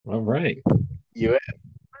All right. You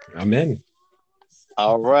I'm in.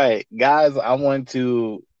 all right, guys? I want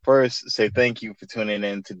to first say thank you for tuning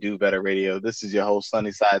in to Do Better Radio. This is your host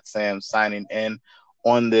Sunnyside Sam signing in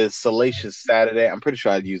on this salacious Saturday. I'm pretty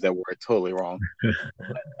sure I'd use that word totally wrong.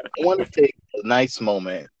 I want to take a nice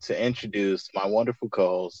moment to introduce my wonderful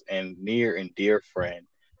co-host and near and dear friend,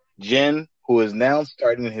 Jen, who is now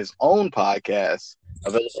starting his own podcast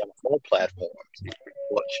available on all platforms.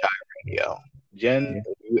 What Chai Radio. Jen, Yeah.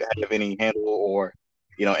 do you have any handle or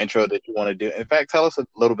intro that you want to do? In fact, tell us a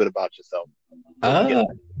little bit about yourself so we can get Uh,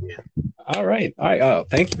 an idea. all right. All right. Oh,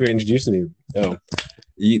 thank you for introducing me. Oh,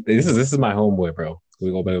 this is my homeboy, bro. We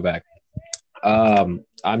go back.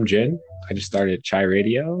 I'm Jin. I just started Chai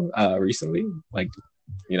Radio recently.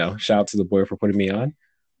 Shout out to the boy for putting me on.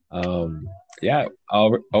 Um, yeah,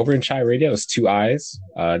 over in Chai Radio is two eyes.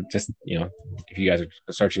 Just if you guys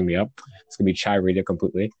are searching me up, it's gonna be Chai Radio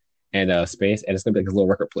completely, and space, and it's gonna be like a little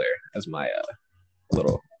record player as my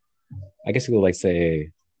little, I guess you would like say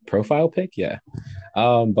profile pic. Yeah.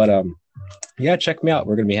 But yeah, check me out.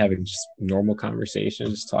 We're gonna be having just normal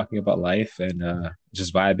conversations, talking about life and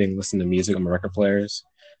just vibing, listening to music on my record players.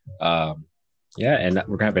 Um, yeah, and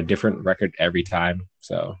we're gonna have a different record every time.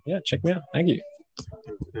 So yeah, check me out. Thank you.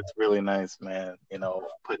 It's really nice, man.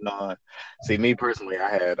 Putting on. See, me personally,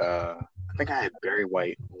 I think I had Barry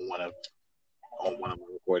White on one of my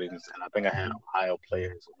recordings, and I think I had Ohio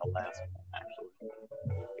Players on the last one,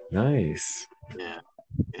 actually. Nice. Yeah,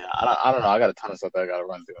 yeah. I don't know. I got a ton of stuff that I got to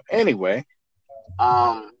run through. Anyway,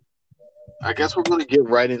 um, I guess we're going to get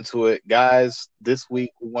right into it, guys. This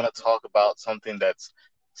week we want to talk about something that's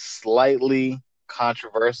slightly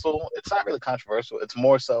controversial. It's not really controversial. It's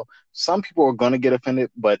more so some people are going to get offended,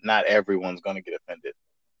 but not everyone's going to get offended.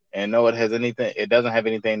 And no, it doesn't have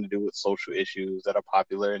anything to do with social issues that are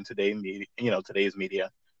popular in today's media.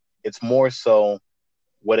 It's more so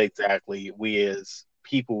what exactly we as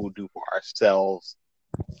people do for ourselves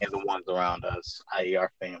and the ones around us, i.e.,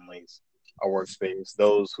 our families, our workspace,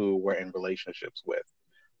 those who we're in relationships with.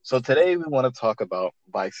 So today we want to talk about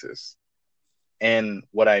vices. And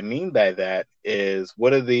what I mean by that is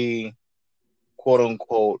what are the quote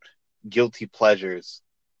unquote guilty pleasures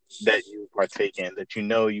that you partake in, that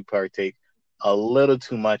you partake a little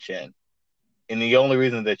too much in. And the only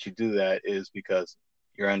reason that you do that is because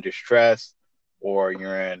you're under stress or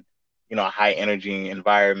you're in, a high energy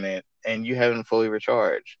environment and you haven't fully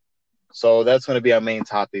recharged. So that's going to be our main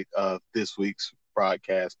topic of this week's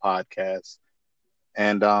podcast.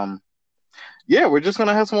 And yeah, we're just going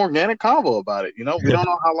to have some organic convo about it. We don't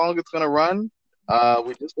know how long it's going to run.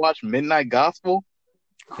 We just watched Midnight Gospel.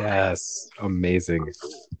 Yes, amazing. It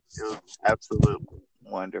was absolutely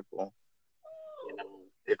wonderful.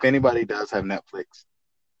 If anybody does have Netflix,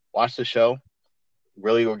 watch the show.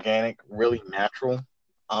 Really organic, really natural.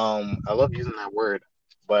 I love using that word,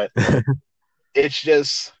 but it's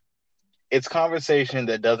just it's conversation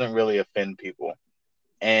that doesn't really offend people,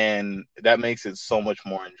 and that makes it so much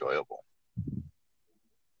more enjoyable.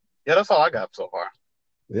 Yeah, that's all I got so far.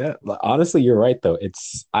 Yeah, honestly, you're right though.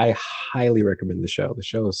 I highly recommend the show. The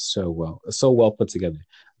show is so well put together.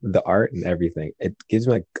 The art and everything. It gives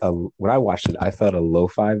me like when I watched it, I felt a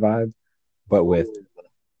lo-fi vibe, but with Ooh.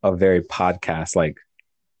 a very podcast like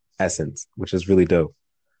essence, which is really dope.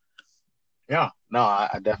 Yeah, no,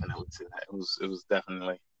 I definitely see that. It was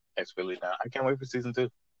definitely expertly done. I can't wait for season two.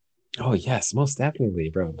 Oh yes, most definitely,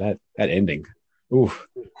 bro. That ending. Oof,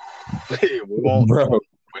 we won't. bro.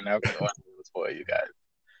 We're not going to spoil you guys.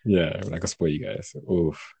 Yeah, I'm not gonna spoil you guys.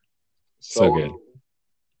 Oof, so So good.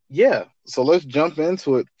 yeah, so let's jump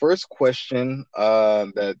into it. First question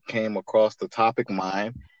that came across the topic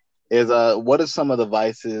mind is what are some of the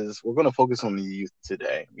vices? We're going to focus on the youth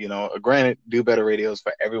today. Granted, Do Better Radio is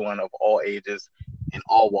for everyone of all ages in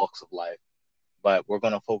all walks of life, but we're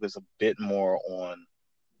going to focus a bit more on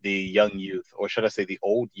the young youth, or should I say the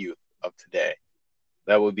old youth of today.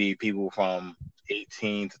 That would be people from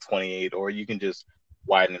 18 to 28, or you can just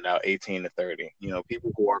widen it out, 18 to 30.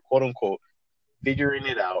 People who are quote unquote figuring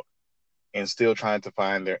it out and still trying to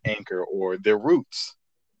find their anchor or their roots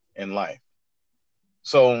in life.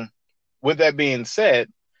 So, with that being said,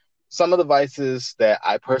 some of the vices that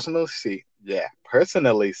I personally see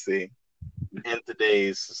in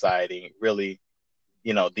today's society, really,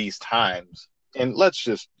 these times, and let's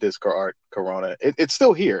just discard Corona. It's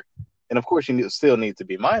still here, and of course, still need to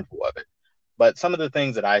be mindful of it. But some of the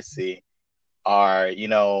things that I see are,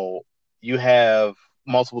 you have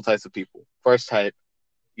multiple types of people. First type,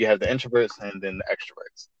 you have the introverts and then the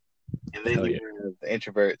extroverts. And then Hell you yeah. have the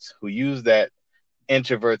introverts who use that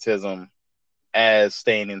introvertism as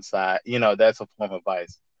staying inside. That's a form of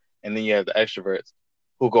vice. And then you have the extroverts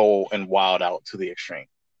who go and wild out to the extreme.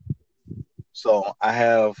 So I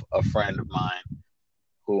have a friend of mine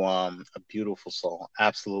who a beautiful soul,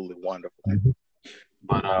 absolutely wonderful. Mhm.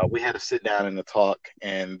 But we had to sit down and to talk,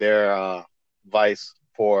 and their vice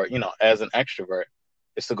for as an extrovert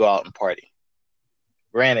is to go out and party.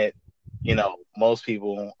 Granted, most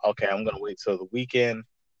people, okay, I'm gonna wait till the weekend,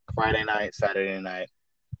 Friday night, Saturday night.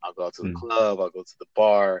 I'll go to the Mm. club, I'll go to the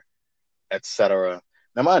bar, etc.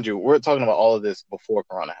 Now, mind you, we're talking about all of this before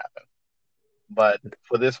Corona happened. But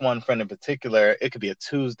for this one friend in particular, it could be a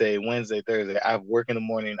Tuesday, Wednesday, Thursday. I have work in the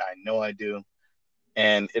morning. I know I do.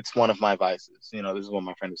 And it's one of my vices. This is what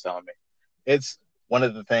my friend was telling me. It's one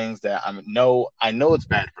of the things that I know it's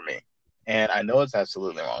bad for me. And I know it's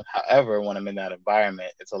absolutely wrong. However, when I'm in that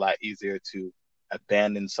environment, it's a lot easier to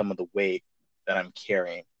abandon some of the weight that I'm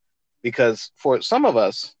carrying. Because for some of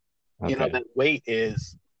us, Okay. that weight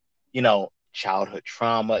is, childhood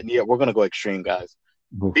trauma. Yeah, we're gonna go extreme, guys.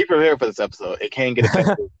 Oof. Be prepared for this episode. It can get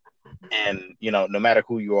offensive. And, no matter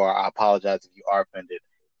who you are, I apologize if you are offended,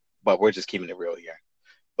 but we're just keeping it real here.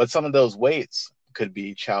 But some of those weights could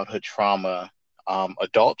be childhood trauma,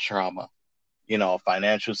 adult trauma,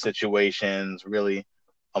 financial situations, really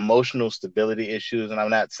emotional stability issues. And I'm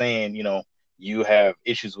not saying, you have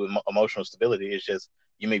issues with emotional stability. It's just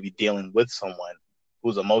you may be dealing with someone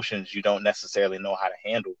whose emotions you don't necessarily know how to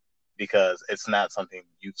handle because it's not something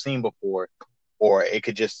you've seen before, or it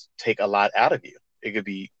could just take a lot out of you. It could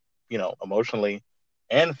be, emotionally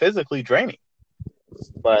and physically draining.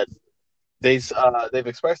 But they've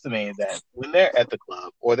expressed to me that when they're at the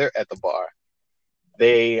club or they're at the bar,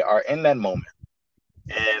 they are in that moment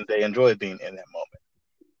and they enjoy being in that moment.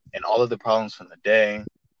 And all of the problems from the day,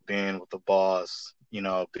 being with the boss,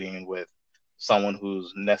 being with someone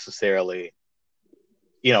who's necessarily,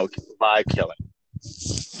 vibe killing,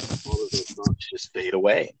 all of those thoughts just fade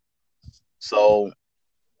away. So,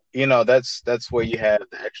 that's where you have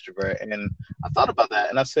the extrovert. And I thought about that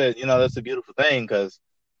and I said, that's a beautiful thing because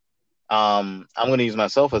I'm going to use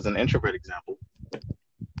myself as an introvert example.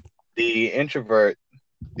 The introvert,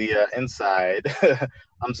 the inside,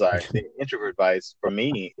 I'm sorry, the introvert vice for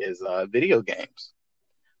me is video games.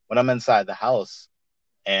 When I'm inside the house,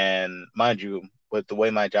 and mind you, with the way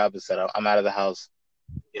my job is set up, I'm out of the house,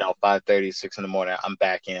 5:30, 6 in the morning. I'm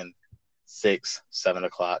back in 6, 7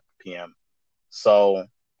 o'clock p.m. So,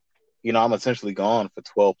 I'm essentially gone for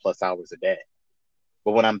 12 plus hours a day.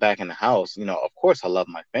 But when I'm back in the house, of course I love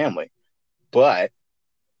my family, but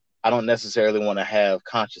I don't necessarily want to have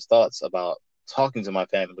conscious thoughts about talking to my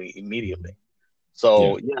family immediately. Yeah.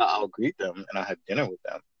 So yeah, I'll greet them and I'll have dinner with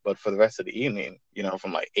them. But for the rest of the evening,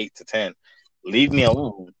 from like 8 to 10, leave me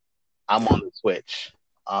alone. I'm on the Switch.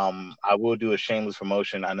 I will do a shameless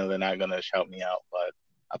promotion. I know they're not gonna shout me out, but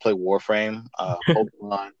I play Warframe,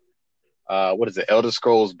 Pokemon, what is it, Elder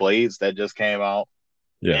Scrolls Blades that just came out,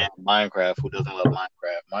 Yeah. and Minecraft. Who doesn't love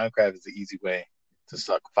Minecraft? Minecraft is the easy way to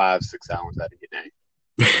suck 5, 6 hours out of your day.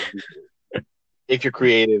 If you're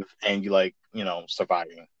creative and you like,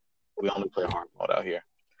 surviving. We only play hard mode out here.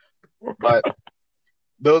 But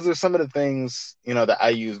those are some of the things, that I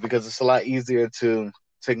use because it's a lot easier to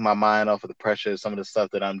take my mind off of the pressure, some of the stuff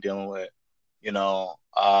that I'm dealing with. You know,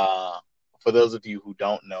 uh, for those of you who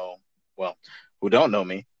don't know, well, who don't know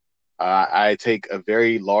me, I take a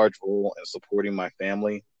very large role in supporting my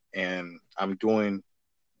family, and I'm doing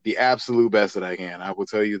the absolute best that I can. I will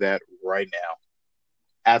tell you that right now.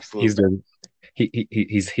 Absolute He's best. doing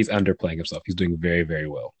he's underplaying himself. He's doing very, very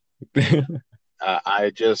well.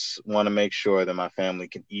 I just want to make sure that my family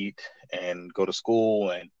can eat and go to school,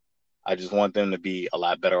 and I just want them to be a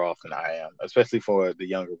lot better off than I am, especially for the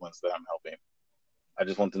younger ones that I'm helping. I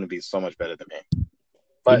just want them to be so much better than me. You're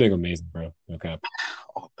But doing amazing, bro. Okay.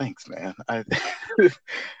 oh, thanks, man. I I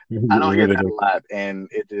You're don't hear really that doing, a lot, and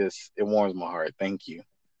it warms my heart. Thank you.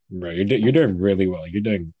 bro. You're doing really well. You're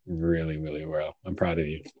doing really, really well. I'm proud of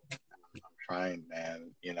you. I'm trying,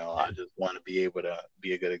 man. I just want to be able to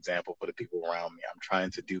be a good example for the people around me. I'm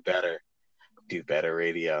trying to do better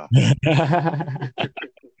radio.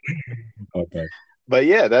 Okay. But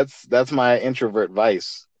yeah, that's my introvert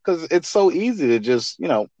vice because it's so easy to just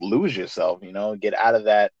lose yourself, get out of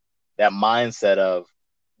that mindset of,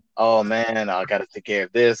 oh man, I got to take care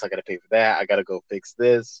of this, I got to pay for that, I got to go fix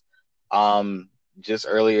this. Um, just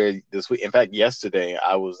earlier this week, in fact, yesterday,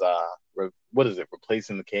 I was what is it,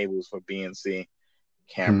 replacing the cables for BNC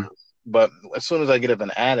Hmm. cameras. But as soon as I get up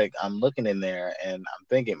an attic, I'm looking in there and I'm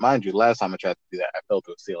thinking, mind you, last time I tried to do that, I fell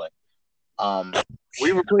through a ceiling. Um,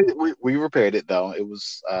 we repaired it though. It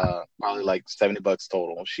was probably like $70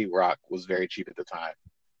 total. Sheetrock was very cheap at the time,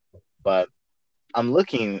 but I'm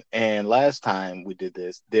looking, and last time we did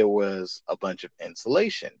this, there was a bunch of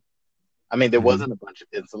insulation. I mean, there Hmm. wasn't a bunch of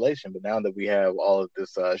insulation, but now that we have all of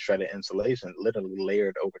this shredded insulation literally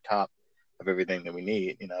layered over top of everything that we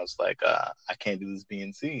need, it's like I can't do this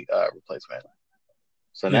BNC replacement.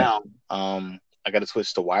 So Yeah. now I got to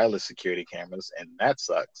switch to wireless security cameras, and that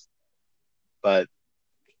sucks. But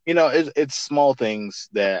it's small things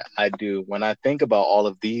that I do when I think about all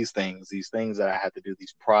of these things that I have to do,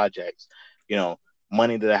 these projects, you know,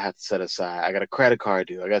 money that I have to set aside. I got a credit card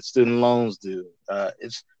due, I got student loans due.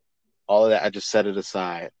 It's all of that. I just set it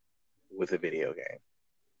aside with a video game,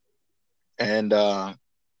 and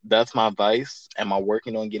that's my vice. Am I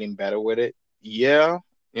working on getting better with it? Yeah,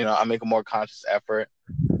 I make a more conscious effort,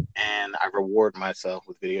 and I reward myself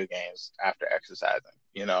with video games after exercising.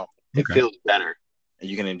 It Okay. feels better, and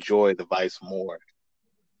you can enjoy the vice more.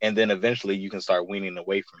 And then eventually you can start weaning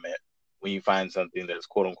away from it when you find something that is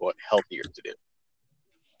quote unquote healthier to do.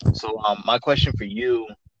 So, my question for you,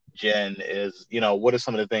 Jen, is what are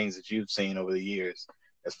some of the things that you've seen over the years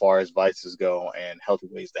as far as vices go and healthy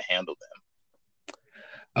ways to handle them?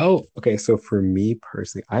 Oh, okay. So for me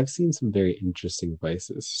personally, I've seen some very interesting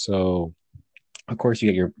vices. So of course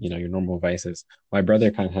you get your normal vices. My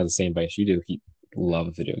brother kind of has the same vice you do. He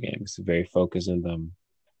loves video games, very focused on them.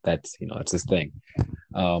 That's his thing.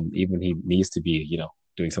 Even he needs to be,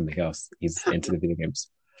 doing something else. He's into the video games.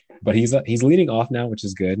 But he's leading off now, which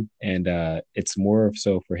is good. And it's more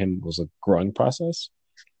so for him was a growing process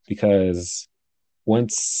because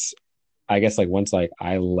once I guess like once like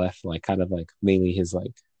I left like kind of like mainly his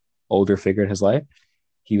like older figure in his life,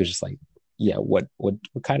 he was just like, yeah, what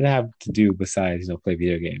kind of have to do besides play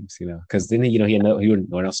video games, because then he wouldn't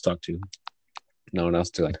no one else to talk to, no one else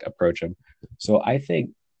to like approach him. So I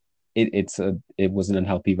think it was an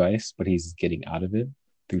unhealthy vice, but he's getting out of it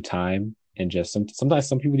through time and just sometimes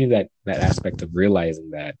some people do that aspect of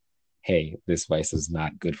realizing that hey, this vice is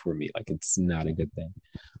not good for me, like it's not a good thing.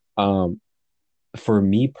 Um, for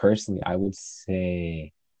me personally, I would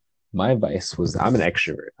say my vice was I'm an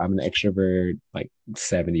extrovert. I'm an extrovert like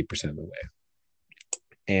 70% of the way.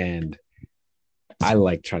 And I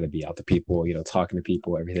like trying to be out to people, talking to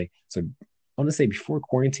people, everything. So I want to say before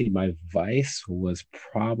quarantine, my vice was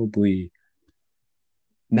probably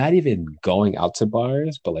not even going out to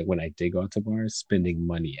bars, but like when I did go out to bars, spending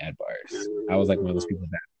money at bars. I was like one of those people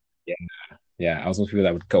that, yeah, yeah, I was one of those people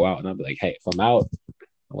that would go out and I'd be like, hey, if I'm out,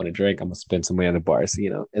 I want to drink, I'm gonna spend some money on the bars,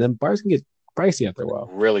 and then bars can get pricey after a while.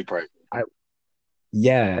 Really pricey. I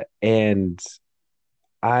Yeah, and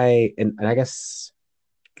I guess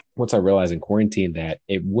once I realized in quarantine that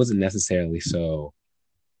it wasn't necessarily so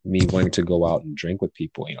me wanting to go out and drink with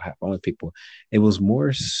people, have fun with people. It was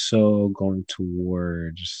more so going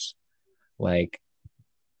towards like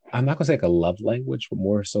I'm not gonna say like a love language, but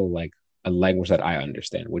more so like a language that I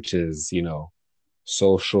understand, which is,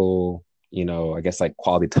 social, I guess like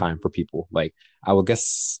quality time for people. Like I would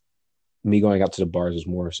guess me going out to the bars was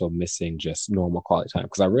more so missing just normal quality time.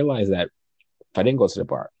 Because I realized that if I didn't go to the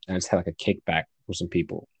bar and I just had like a kickback with some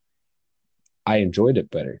people, I enjoyed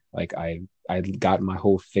it better. Like I got my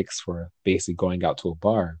whole fix for basically going out to a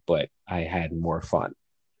bar, but I had more fun.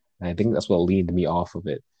 And I think that's what leaned me off of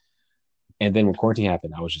it. And then when quarantine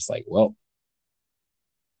happened, I was just like, well,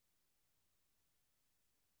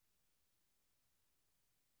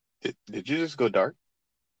 Did you just go dark?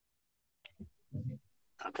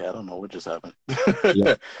 Okay, I don't know what just happened.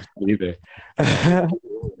 yeah, either.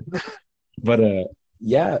 But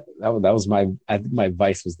yeah, that was I think my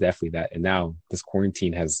vice was definitely that. And now this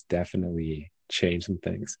quarantine has definitely changed some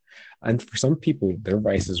things. And for some people, their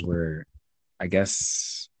vices were, I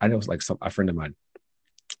guess, I know it's like a friend of mine,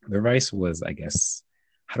 their vice was, I guess,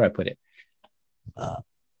 how do I put it? Uh,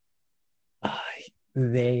 uh,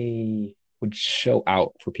 they would show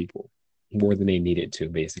out for people more than they needed to,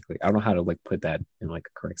 basically. I don't know how to like put that in like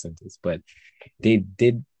a correct sentence, but they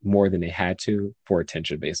did more than they had to for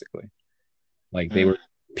attention, basically. Like they Mm. were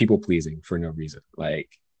people pleasing for no reason. Like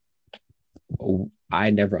I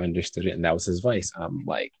never understood it, and that was his vice.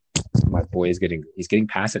 Like my boy he's getting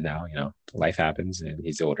past it now. Life happens, and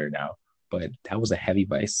he's older now. But that was a heavy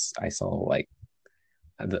vice. I saw like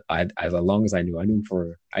as long as I know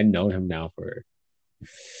him now for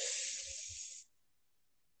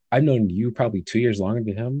I've known you probably 2 years longer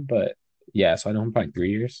than him, but yeah, so I know him probably 3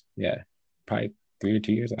 years. Yeah, probably 3 or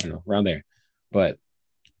 2 years. I don't know, around there. But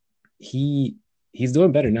he he's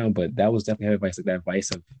doing better now. But that was definitely advice, like that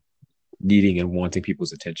advice of needing and wanting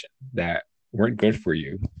people's attention that weren't good for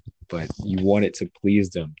you, but you wanted to please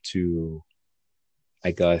them to,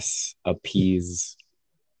 I guess, appease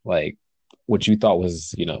like what you thought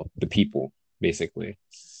was, the people, basically.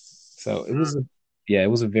 So it was yeah, it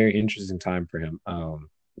was a very interesting time for him.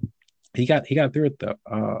 He got through it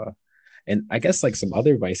though. And I guess like some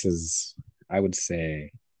other vices, I would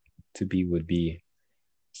say to be would be,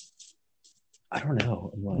 I don't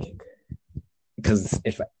know, like because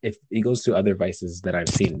if it goes to other vices that I've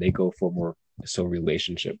seen, they go for more so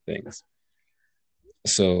relationship things.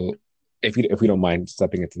 So if we don't mind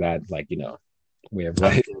stepping into that, like way of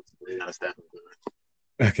life.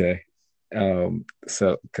 Okay.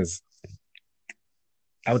 So because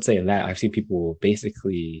I would say in that I've seen people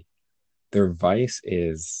basically their vice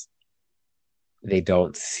is they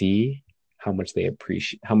don't see how much they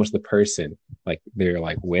appreciate how much the person like they're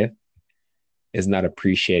like with is not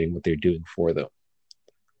appreciating what they're doing for them.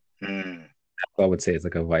 Mm. I would say it's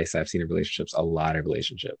like a vice I've seen in relationships, a lot of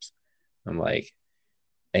relationships. I'm like,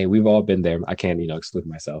 hey, we've all been there. I can't, exclude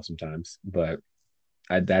myself sometimes, but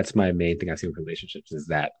that's my main thing I see with relationships is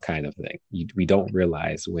that kind of thing. We don't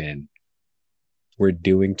realize when we're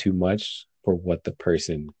doing too much for what the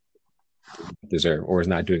person deserve or is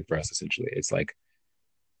not doing for us. Essentially, it's like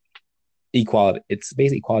equality. It's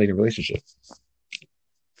basically equality in a relationship.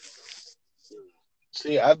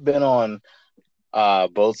 See, I've been on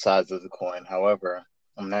both sides of the coin. However,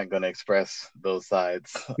 I'm not going to express those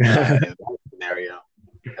sides in that scenario,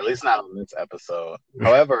 at least not on this episode.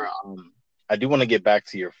 However, I do want to get back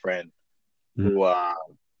to your friend who,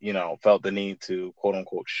 felt the need to quote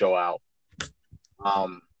unquote show out.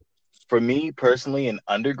 For me personally, in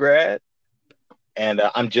undergrad, and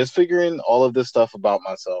I'm just figuring all of this stuff about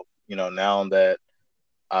myself, now that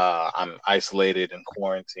I'm isolated and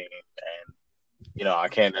quarantined and I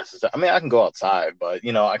can't necessarily. I mean, I can go outside, but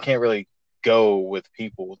I can't really go with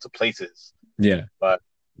people to places. Yeah. But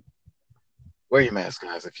wear your mask,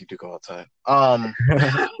 guys, if you do go outside.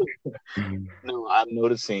 No, I'm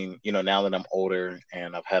noticing. Now that I'm older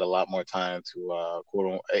and I've had a lot more time to,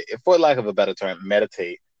 for lack of a better term,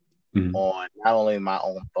 meditate on not only my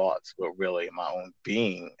own thoughts, but really my own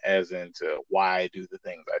being, as into why I do the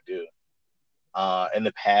things I do. In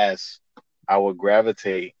the past, I would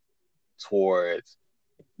gravitate towards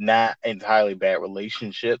not entirely bad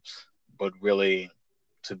relationships, but really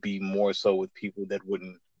to be more so with people that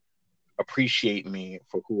wouldn't appreciate me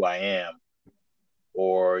for who I am.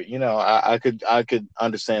 Or, I could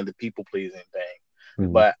understand the people pleasing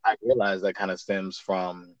thing. But I realized that kind of stems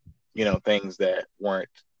from, things that weren't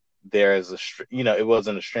there as it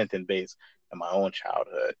wasn't a strength and base in my own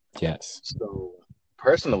childhood. Yes. So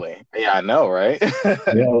personally, yeah, I know, right?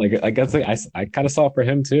 Yeah, like I guess like I kind of saw it for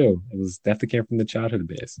him too. It was definitely came from the childhood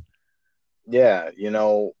base. Yeah,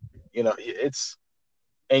 it's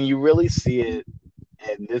and you really see it.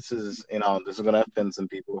 And this is gonna offend some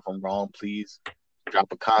people. If I'm wrong, please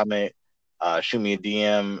drop a comment, shoot me a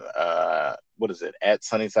DM. What is it? At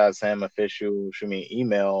Sunnyside Sam Official. Shoot me an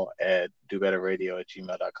email at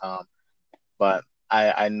dobetterradio@gmail.com. But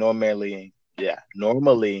I normally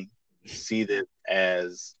see this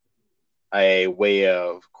as a way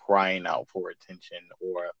of crying out for attention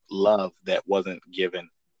or love that wasn't given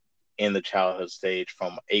in the childhood stage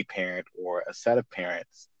from a parent or a set of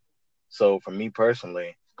parents. So for me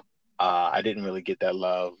personally, I didn't really get that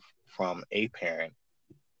love from a parent.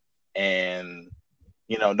 And,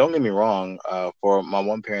 don't get me wrong, for my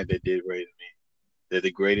one parent that did raise me, they're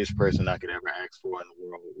the greatest person I could ever ask for in the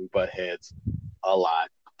world. We butt heads a lot,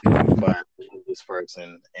 but this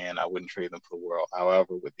person, and I wouldn't trade them for the world.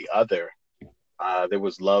 However, with the other, there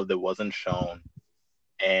was love that wasn't shown,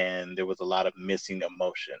 and there was a lot of missing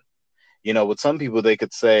emotion. With some people, they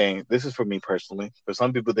could say, this is for me personally, for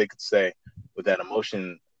some people, they could say, with that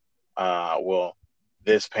emotion, well,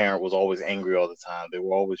 this parent was always angry all the time. They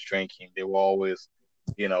were always drinking. They were always,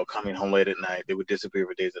 coming home late at night. They would disappear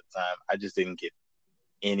for days at a time. I just didn't get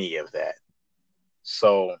any of that.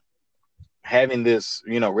 So having this,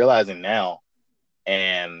 realizing now,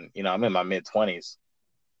 and, I'm in my mid-20s,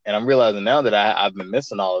 and I'm realizing now that I've been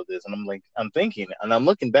missing all of this. And I'm thinking, and I'm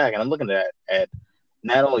looking back, and I'm looking at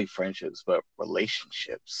not only friendships, but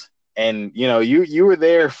relationships. And, you were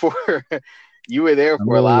there for you were there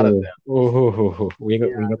for a lot of them. We got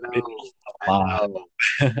I know.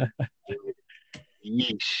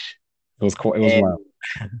 Yeesh. It was wild.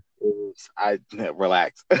 I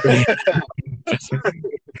relax.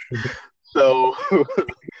 So,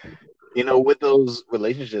 with those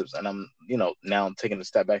relationships, and I'm, now I'm taking a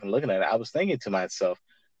step back and looking at it, I was thinking to myself,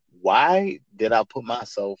 why did I put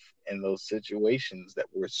myself in those situations that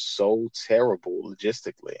were so terrible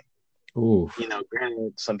logistically? Oof.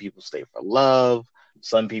 Granted, some people stay for love,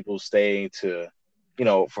 some people stay to,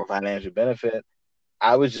 for financial benefit.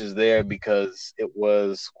 I was just there because it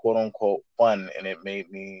was quote unquote fun and it made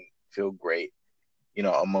me feel great,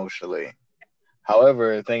 emotionally.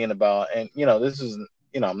 However, thinking about, and this is,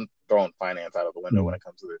 I'm throwing finance out of the window when Mm. it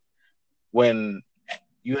comes to this. When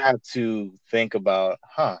you have to think about,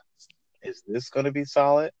 is this going to be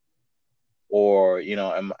solid? Or,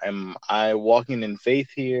 am I walking in faith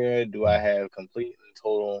here? Do I have complete and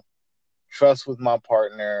total trust with my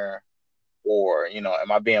partner? Or,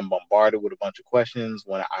 am I being bombarded with a bunch of questions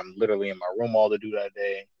when I'm literally in my room all to do that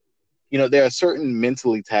day? There are certain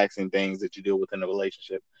mentally taxing things that you deal with in a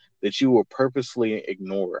relationship that you will purposely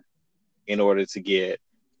ignore in order to get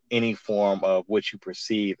any form of what you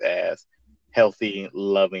perceive as healthy,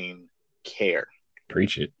 loving care.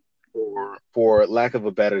 Preach it. Or, for lack of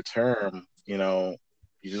a better term, you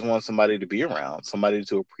just want somebody to be around, somebody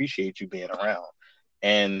to appreciate you being around.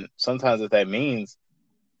 And sometimes if that means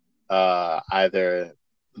either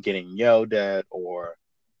getting yelled at, or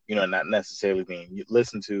not necessarily being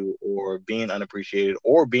listened to, or being unappreciated,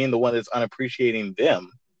 or being the one that's unappreciating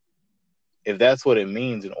them, if that's what it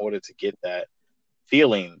means in order to get that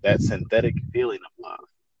feeling, that synthetic feeling of love,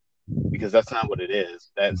 because that's not what it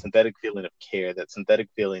is. That synthetic feeling of care, that synthetic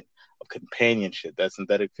feeling of companionship, that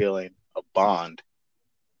synthetic feeling of bond,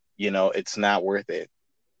 it's not worth it.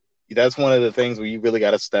 That's one of the things where you really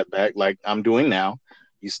got to step back, like I'm doing now.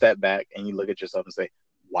 You step back and you look at yourself and say,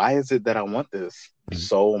 why is it that I want this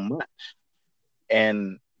so much?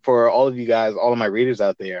 And for all of you guys, all of my readers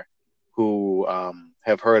out there who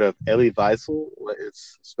have heard of Elie Wiesel,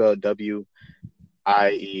 it's spelled Wiesel.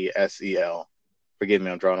 Forgive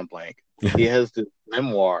me, I'm drawing a blank. He has this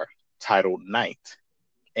memoir titled Night.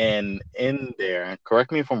 And in there,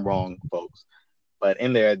 correct me if I'm wrong, folks, but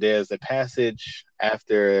in there's a passage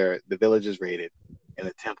after the village is raided and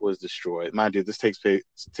the temple is destroyed. Mind you, this takes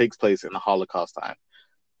place in the Holocaust time.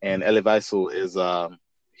 And Elie Wiesel is,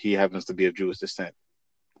 he happens to be of Jewish descent.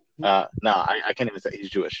 No, I can't even say he's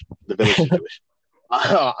Jewish. The village is Jewish.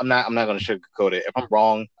 I'm not going to sugarcoat it. If I'm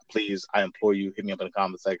wrong, please, I implore you, hit me up in the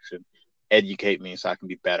comment section, educate me so I can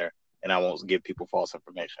be better, and I won't give people false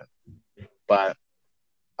information. But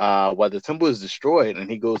while the temple is destroyed and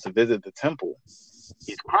he goes to visit the temple,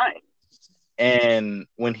 he's crying. And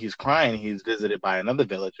when he's crying, he's visited by another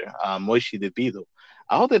villager, Moishi the Beetle.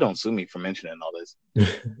 I hope they don't sue me for mentioning all this.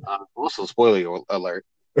 Also, spoiler alert.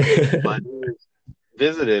 But he's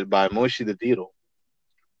visited by Moishi the Beetle,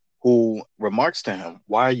 who remarks to him,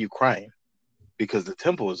 why are you crying? Because the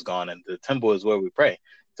temple is gone and the temple is where we pray.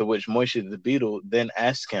 To which Moishi the Beetle then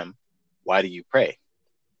asks him, why do you pray?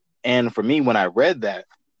 And for me, when I read that,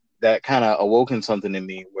 that kind of awoken something in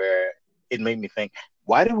me where it made me think,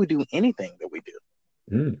 why do we do anything that we do?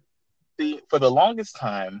 Mm. See, for the longest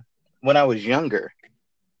time, when I was younger,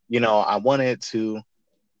 I wanted to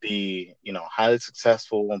be, highly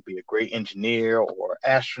successful and be a great engineer or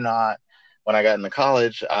astronaut. When I got into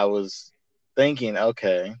college, I was thinking,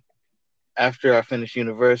 okay, after I finish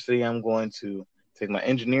university, I'm going to take my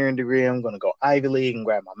engineering degree. I'm going to go Ivy League and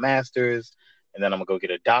grab my master's, and then I'm going to go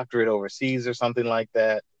get a doctorate overseas or something like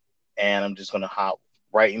that. And I'm just going to hop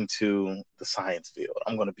right into the science field.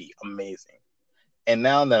 I'm going to be amazing. And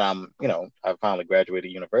now that I'm, I finally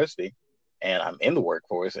graduated university and I'm in the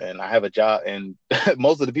workforce and I have a job, and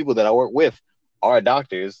most of the people that I work with are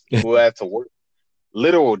doctors who have to work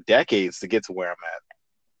literal decades to get to where I'm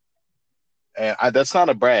at. And that's not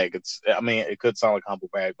a brag. It could sound like a humble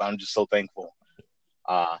brag, but I'm just so thankful.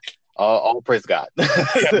 All praise God.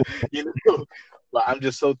 But I'm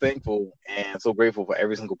just so thankful and so grateful for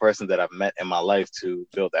every single person that I've met in my life to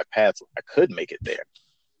build that path so I could make it there.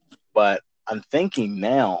 But I'm thinking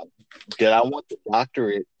now, did I want the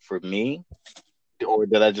doctorate for me, or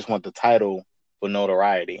did I just want the title for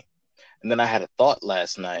notoriety? And then I had a thought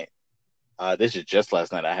last night. This is just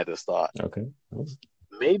last night I had this thought. Okay.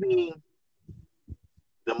 Maybe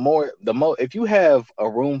if you have a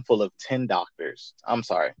room full of 10 doctors,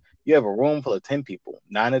 you have a room full of 10 people,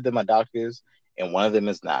 9 of them are doctors and 1 of them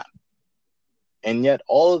is not. And yet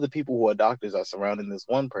all of the people who are doctors are surrounding this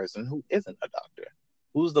one person who isn't a doctor.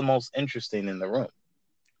 Who's the most interesting in the room?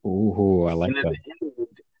 Ooh, I like that.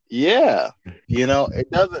 Yeah. It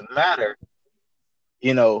doesn't matter,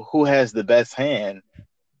 who has the best hand.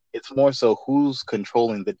 It's more so who's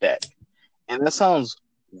controlling the deck. And that sounds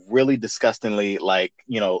really disgustingly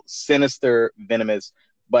sinister, venomous,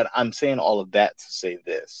 but I'm saying all of that to say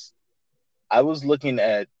this. I was looking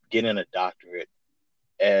at getting a doctorate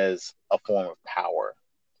as a form of power.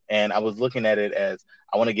 And I was looking at it as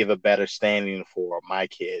I want to give a better standing for my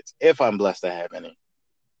kids, if I'm blessed to have any.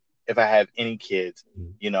 If I have any kids,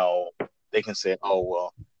 they can say, oh,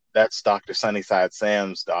 well, that's Dr. Sunnyside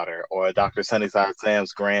Sam's daughter or Dr. Sunnyside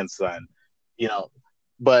Sam's grandson,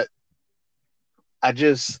 But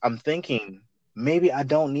I'm thinking maybe I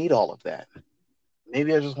don't need all of that.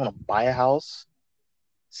 maybe I just want to buy a house,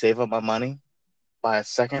 save up my money, buy a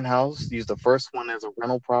second house, use the first one as a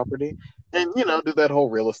rental property, and do that whole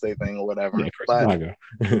real estate thing or whatever. Yeah, for But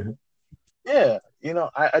Chicago. yeah,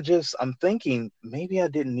 I'm thinking maybe I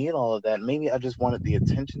didn't need all of that. Maybe I just wanted the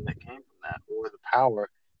attention that came from that, or the power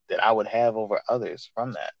that I would have over others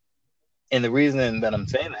from that. And the reason that I'm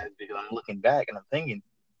saying that is because I'm looking back and I'm thinking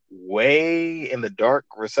way in the dark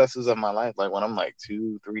recesses of my life, like when I'm like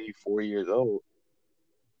 2, 3, 4 years old,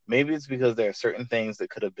 maybe it's because there are certain things that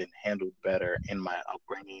could have been handled better in my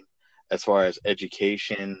upbringing as far as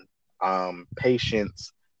education,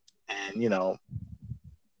 patience, and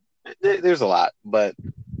there's a lot, but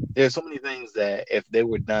there's so many things that if they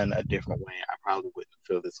were done a different way, I probably wouldn't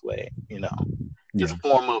feel this way. It's Yeah. a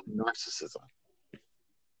form of narcissism,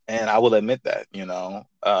 and I will admit that.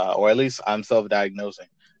 Or at least I'm self-diagnosing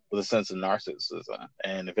with a sense of narcissism.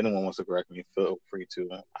 And if anyone wants to correct me, feel free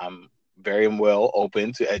to. I'm very well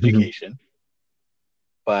open to education,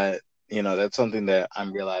 but that's something that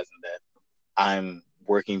I'm realizing that I'm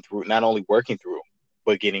working through, not only working through,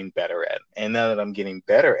 but getting better at. And now that I'm getting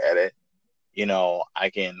better at it, I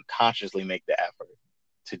can consciously make the effort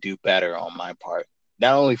to do better on my part,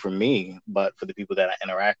 not only for me, but for the people that I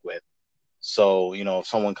interact with. So, if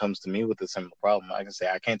someone comes to me with a similar problem, I can say,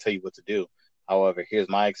 I can't tell you what to do. However, here's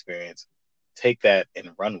my experience. Take that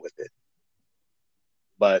and run with it.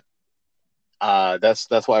 But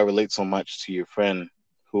that's why I relate so much to your friend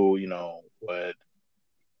who, would,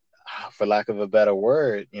 for lack of a better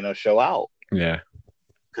word, show out. Yeah.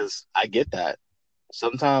 Because I get that.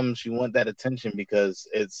 Sometimes you want that attention because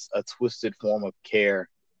it's a twisted form of care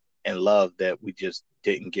and love that we just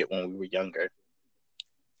didn't get when we were younger.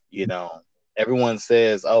 You know, Everyone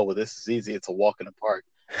says, "Oh, well, this is easy. It's a walk in the park,"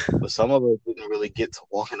 but some of us didn't really get to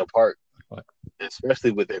walk in the park,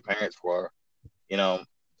 especially with their parents for you know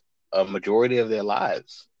a majority of their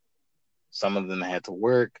lives. Some of them had to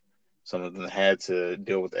work. Some of them had to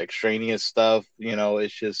deal with extraneous stuff.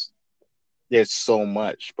 It's just there's so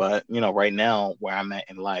much. But right now where I'm at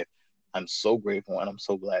in life, I'm so grateful and I'm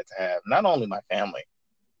so glad to have not only my family,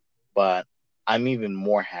 but I'm even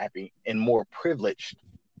more happy and more privileged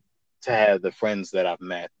to have the friends that I've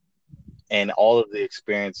met and all of the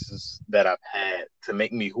experiences that I've had to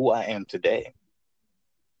make me who I am today.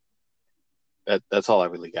 That's all I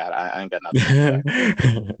really got. I ain't got nothing else to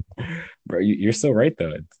say. Bro, you're so right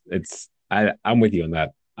though. I'm with you on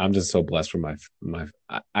that. I'm just so blessed for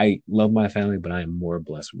I love my family, but I am more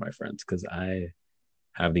blessed for my friends because I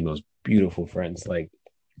have the most beautiful friends, like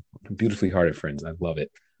beautifully hearted friends. I love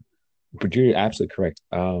it. But you're absolutely correct.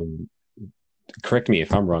 Correct me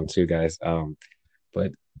if I'm wrong too, guys.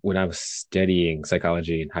 But when I was studying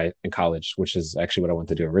psychology in college, which is actually what I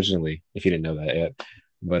wanted to do originally, if you didn't know that yet.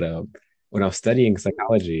 But when I was studying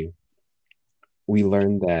psychology, we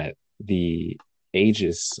learned that the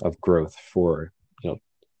ages of growth for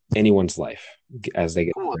anyone's life as they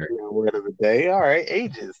get Come on, older. word of the day. All right,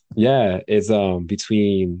 ages. Yeah, it's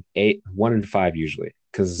between 1 and 5 usually,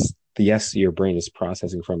 because yes, your brain is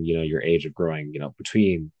processing from your age of growing,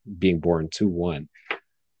 between being born to one,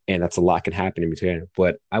 and that's a lot can happen in between.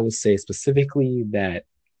 But I would say specifically that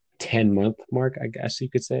 10-month mark, I guess you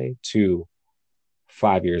could say, to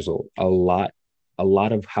 5 years old, a lot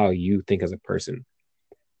of how you think as a person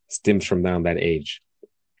stems from around that age.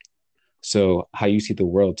 So how you see the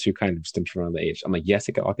world too kind of stems from around the age. I'm like, yes,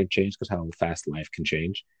 all can change because how fast life can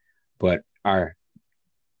change, but I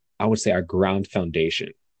would say our ground foundation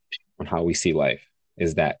on how we see life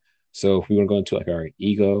is that. So if we want to go into like our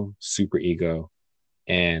ego, super ego,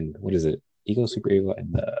 and what is it? Ego, super ego,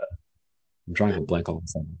 and I'm drawing a blank all of a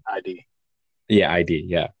sudden. ID. Yeah, ID.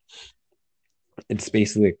 Yeah, it's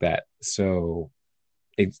basically like that. So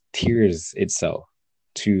it tiers itself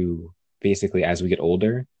to basically as we get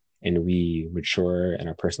older and we mature and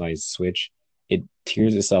our personalities switch, it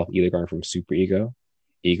tiers itself either going from super ego,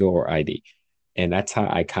 or ID. And that's how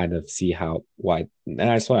I kind of see and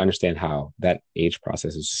I just want to understand how that age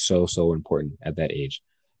process is so, so important at that age.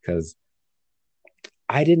 Because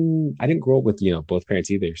I didn't grow up with, both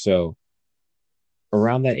parents either. So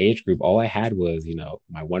around that age group, all I had was,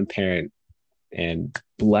 my one parent and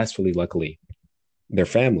blessedly, luckily, their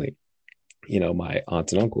family, my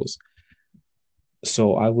aunts and uncles.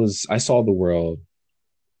 So I saw the world,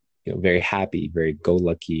 very happy, very go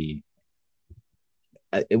lucky.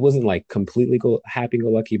 It wasn't like completely go happy go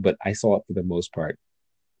lucky, but I saw it for the most part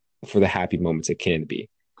for the happy moments it can be.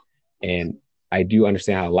 And I do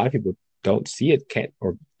understand how a lot of people don't see it, can't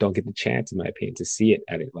or don't get the chance, in my opinion, to see it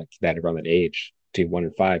at it like that around that age, to 1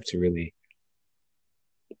 and 5, to really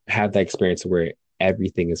have that experience where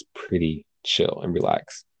everything is pretty chill and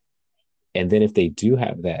relaxed. And then if they do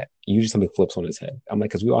have that, usually something flips on his head. I'm like,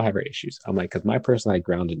 because we all have our issues. I'm like, because my personality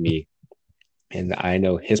grounded me, and I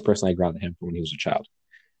know his personality grounded him from when he was a child.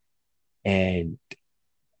 And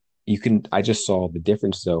I just saw the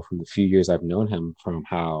difference though from the few years I've known him from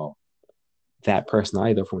how that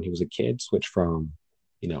personality though from when he was a kid switched from,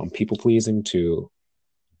 I'm people pleasing to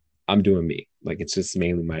I'm doing me. Like it's just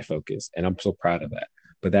mainly my focus, and I'm so proud of that.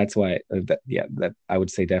 But that's why, that I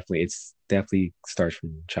would say definitely, it's definitely starts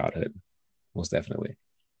from childhood, most definitely.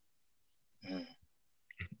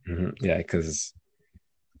 Mm. Yeah, because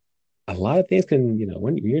a lot of things can,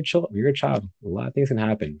 when you're a child, a lot of things can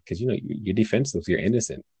happen because you're defenseless, you're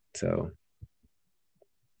innocent. So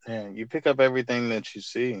Yeah, you pick up everything that you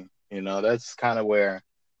see. That's kind of where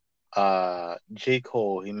J.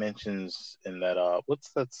 Cole, he mentions in that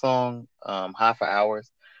what's that song? Half an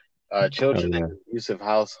Hours. oh Children in yeah, abusive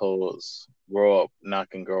households grow up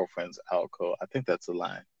knocking girlfriends out cold. I think that's the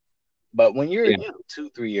line. But when you're, yeah, 2,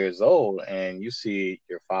 3 years old and you see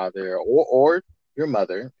your father or your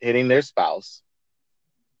mother hitting their spouse,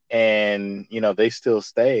 and they still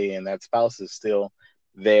stay, and that spouse is still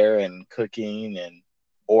there and cooking and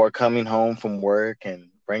or coming home from work and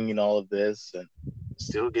bringing all of this and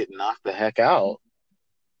still getting knocked the heck out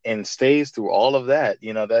and stays through all of that,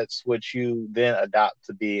 that's what you then adopt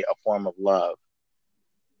to be a form of love.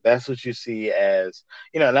 That's what you see as,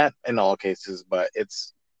 not in all cases, but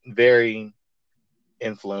it's very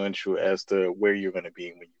influential as to where you're going to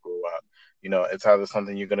be when you grow up. It's either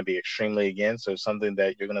something you're going to be extremely against or something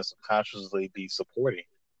that you're going to subconsciously be supporting.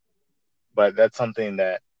 But that's something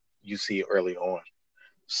that you see early on.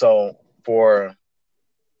 So for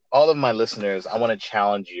all of my listeners, I want to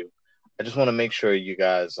challenge you. I just want to make sure you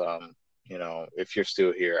guys, if you're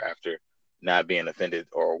still here after not being offended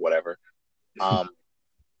or whatever, um,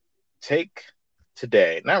 take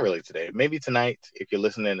today, not really today, maybe tonight, if you're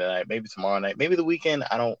listening tonight, maybe tomorrow night, maybe the weekend,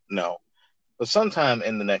 I don't know, but sometime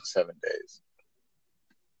in the next 7 days,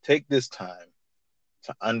 take this time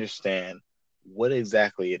to understand what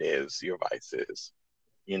exactly it is your vice is.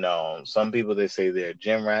 Some people, they say they're a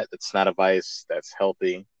gym rat. That's not a vice. That's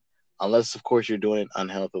healthy. Unless, of course, you're doing it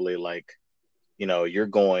unhealthily, like, you're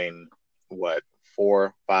going, what,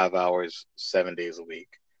 4, 5 hours, 7 days a week.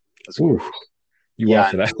 That's ooh, gross. you Yeah, wild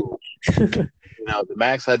I for that. know. The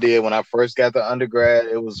max I did when I first got to undergrad,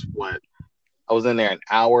 it was what? I was in there an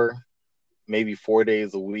hour, maybe 4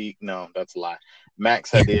 days a week. No, that's a lie.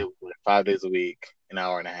 Max I did 5 days a week, an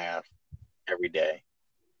hour and a half every day.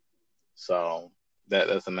 So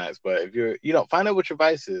that's the max. But if you're, find out what your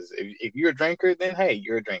vice is. If you're a drinker, then hey,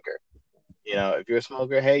 you're a drinker. If you're a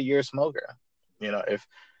smoker, hey, you're a smoker. If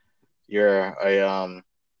you're a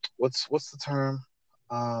what's the term?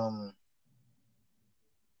 Um,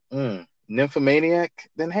 nymphomaniac,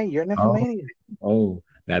 then hey, you're a Oh, nymphomaniac. oh,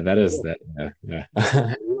 that is Look, that. Yeah,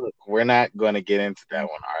 yeah. look, we're not going to get into that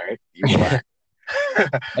one. All right, you relax.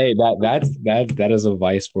 Hey, that is a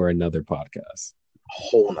vice for another podcast.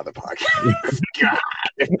 Whole nother podcast. God.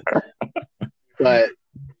 But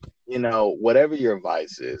whatever your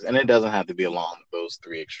vice is, and it doesn't have to be along those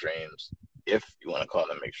three extremes, if you want to call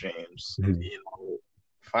them extremes, Mhm.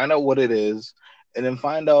 find out what it is, and then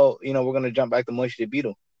find out, we're going to jump back to Moishe the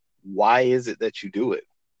Beetle. Why is it that you do it?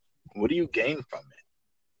 What do you gain from it?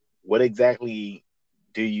 What exactly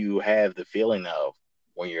do you have the feeling of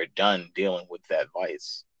when you're done dealing with that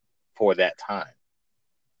vice for that time?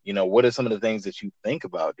 What are some of the things that you think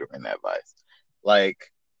about during that vice?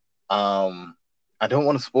 Like, I don't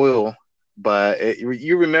want to spoil, but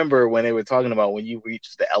you remember when they were talking about when you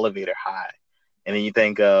reach the elevator high, and then you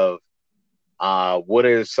think of, what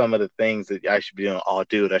are some of the things that I should be doing? Oh,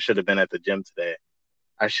 dude, I should have been at the gym today.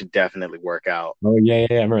 I should definitely work out. Oh yeah,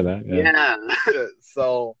 I remember that. Yeah. Yeah.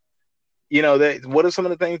 So, what are some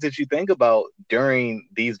of the things that you think about during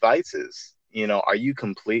these vices? Are you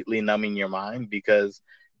completely numbing your mind? Because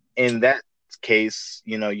in that case,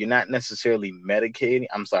 you're not necessarily medicating.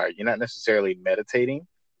 I'm sorry, you're not necessarily meditating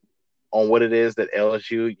on what it is that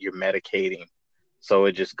ails you. You're medicating, so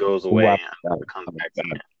it just goes Ooh, away and it comes I like back that.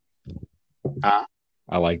 again. Huh?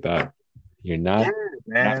 I like that. You're Yeah, not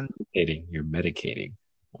man. medicating. You're medicating.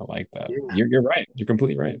 I like that. Yeah. You're right. You're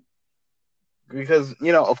completely right. Because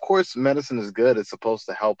of course, medicine is good. It's supposed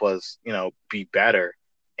to help us, be better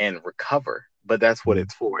and recover. But that's what Mhm.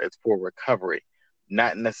 it's for. It's for recovery,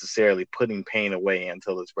 not necessarily putting pain away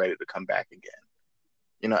until it's ready to come back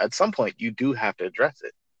again. At some point, you do have to address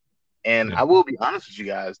it. And Yeah. I will be honest with you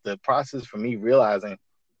guys, the process for me realizing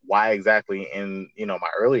why exactly in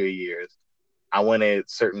my earlier years I wanted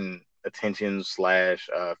certain attention slash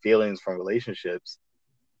feelings from relationships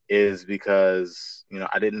is because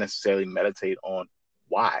I didn't necessarily meditate on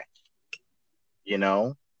why. You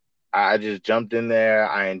know, I just jumped in there.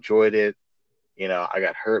 I enjoyed it. I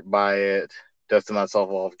got hurt by it, dusted myself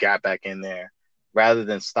off, got back in there, rather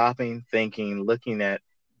than stopping, thinking, looking at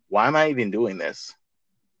why am I even doing this?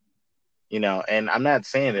 And I'm not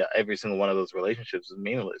saying that every single one of those relationships is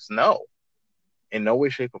meaningless. No, in no way,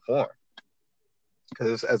 shape, or form.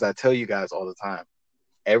 Because as I tell you guys all the time,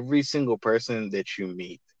 every single person that you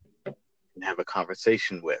meet and have a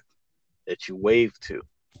conversation with, that you wave to,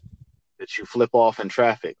 that you flip off in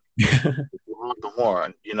traffic, that you honk the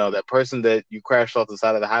horn, that person that you crashed off the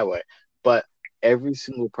side of the highway. But every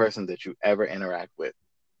single person that you ever interact with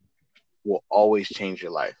will always change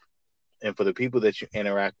your life. And for the people that you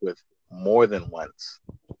interact with more than once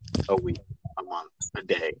a week, a month, a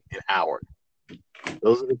day, an hour,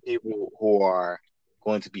 those are the people who are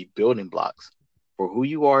going to be building blocks for who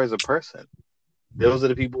you are as a person. Those are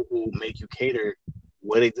the people who make you cater.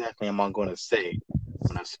 What exactly am I going to say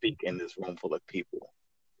when I speak in this room full of people?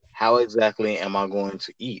 How exactly am I going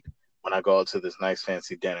to eat when I go out to this nice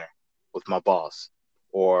fancy dinner with my boss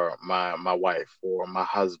or my wife or my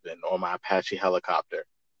husband or my Apache helicopter?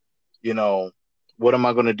 What am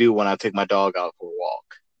I going to do when I take my dog out for a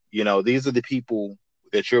walk? These are the people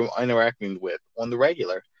that you're interacting with on the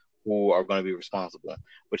regular who are going to be responsible,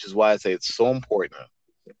 which is why I say it's so important.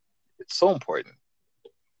 It's so important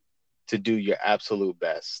to do your absolute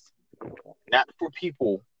best, not for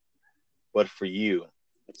people, but for you.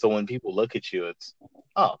 So when people look at you, it's,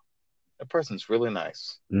 oh, that person's really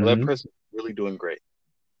nice. Well, that Hmm. person's really doing great.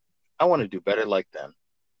 I want to do better like them.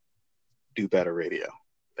 Do better radio.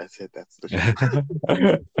 That's it. That's the show.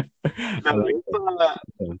 I No, like that.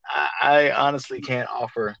 I honestly can't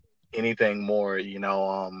offer anything more,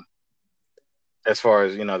 as far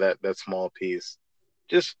as, that small piece.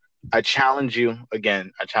 Just, I challenge you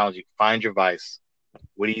again. I challenge you, find your vice.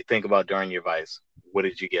 What do you think about during your vice? What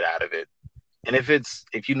did you get out of it? And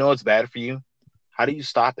if you know it's bad for you, how do you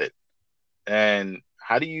stop it? And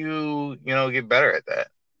how do you, get better at that?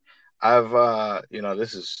 I've,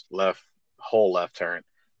 this is whole left turn,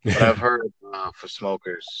 but I've heard for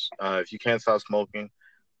smokers, if you can't stop smoking,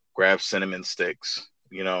 grab cinnamon sticks.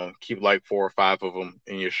 Keep like 4 or 5 of them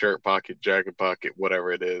in your shirt pocket, jacket pocket,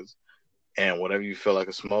 whatever it is. And whenever you feel like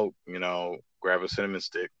a smoke, grab a cinnamon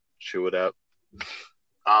stick, chew it up.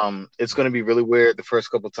 It's gonna be really weird the first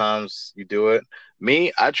couple times you do it.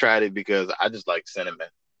 Me, I tried it because I just like cinnamon.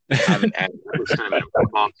 I'm an addict. I put cinnamon in my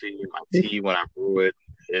coffee, my tea when I brew it.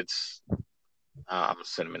 It's I'm a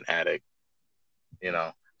cinnamon addict.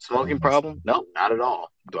 Smoking problem? No, not at all.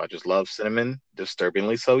 Do I just love cinnamon?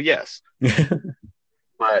 Disturbingly so, yes.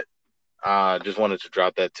 But just wanted to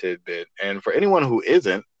drop that tidbit. And for anyone who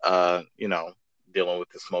isn't, dealing with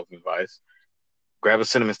the smoking vice, grab a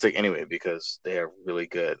cinnamon stick anyway because they are really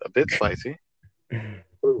good. A bit spicy, but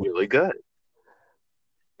really good.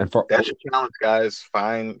 And for That's your challenge, guys.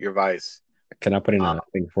 Find your vice. can I put in Uh,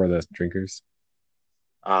 a thing for the drinkers?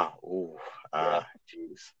 ooh,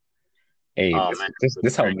 jeez. Hey, Oh this man, this the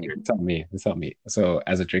this helped me. drinker. This helped me. This helped me. So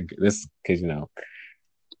as a drinker, this because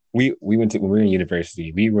we went to when we were in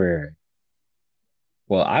university, we were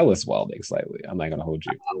well, I was wilding slightly. I'm not gonna hold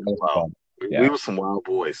you. I was Wow, wild. we Yeah, were some wild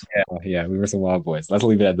boys. yeah, we were some wild boys. Let's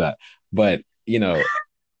leave it at that. But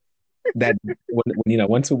that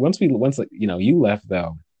once like you left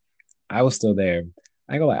though, I was still there.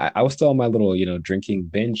 I go like I was still on my little drinking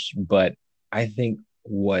binge, but I think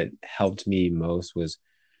what helped me most was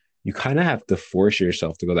you kind of have to force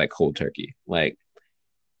yourself to go that cold turkey. Like,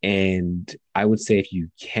 and I would say if you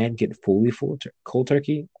can't get fully cold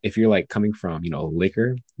turkey, if you're like coming from,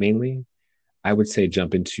 liquor mainly, I would say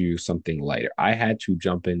jump into something lighter. I had to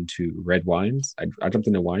jump into red wines. I jumped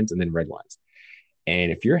into wines and then red wines.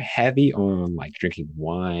 And if you're heavy on like drinking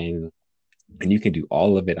wine and you can do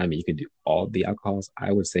all of it, I mean, you can do all the alcohols.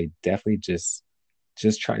 I would say definitely just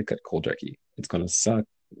try to cut cold turkey. It's gonna suck.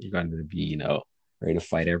 You're gonna be, ready to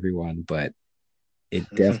fight everyone, but it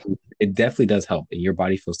definitely does help, and your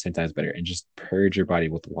body feels 10 times better. And just purge your body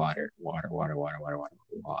with water, water, water, water, water, water,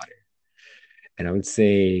 water. And I would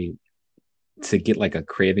say to get like a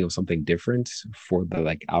craving of something different for the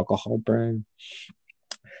like alcohol burn.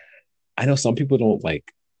 I know some people don't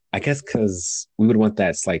like. I guess because we would want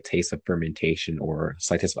that slight taste of fermentation or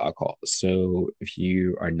slight taste of alcohol. So if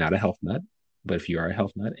you are not a health nut, but if you are a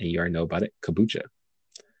health nut and you already know about it, kombucha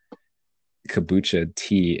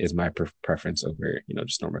tea is my preference over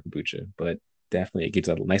just normal kombucha, but definitely it gives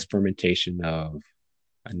a nice fermentation of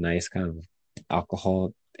a nice kind of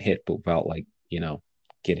alcohol hit, but without like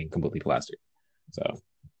getting completely plastered. So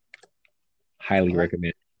highly Uh,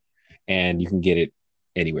 recommend, and you can get it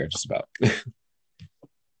anywhere just about.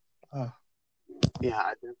 yeah,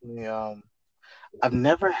 I definitely. I've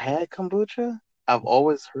never had kombucha. I've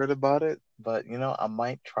always heard about it, but I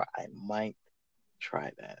might try. I might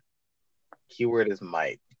try that. Keyword is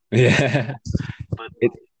might. Yeah, But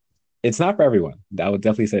it it's not for everyone. I would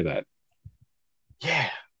definitely say that. yeah,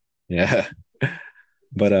 Yeah.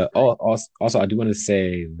 But right. also, I do want to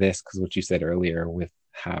say this because what you said earlier with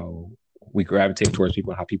how we gravitate towards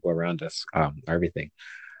people and how people around us, everything.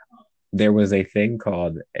 There was a thing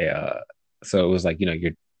called so it was like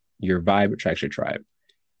your vibe attracts your tribe,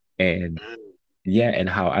 and Mm, yeah, and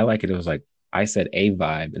how I like it was like I said a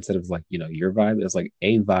vibe instead of like your vibe. It's like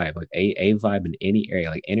a vibe, like a vibe in any area,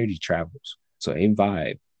 like energy travels. So a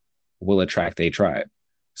vibe will attract a tribe.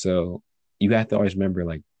 So you have to always remember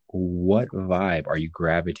like what vibe are you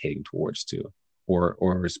gravitating towards to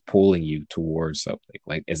or is pulling you towards something.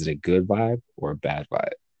 Like is it a good vibe or a bad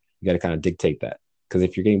vibe? You got to kind of dictate that. Because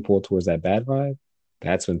if you're getting pulled towards that bad vibe,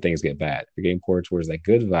 that's when things get bad. If you're getting pulled towards that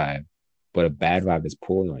good vibe, but a bad vibe is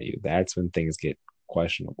pulling on you, that's when things get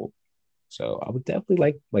questionable. So I would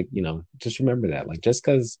definitely just remember that. Like just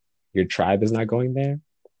because your tribe is not going there,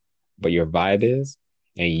 but your vibe is,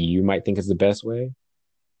 and you might think it's the best way,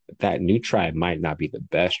 that new tribe might not be the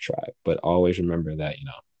best tribe. But always remember that,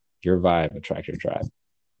 your vibe attracts your tribe.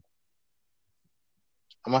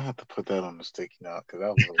 I might have to put that on the sticky note because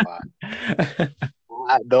that was a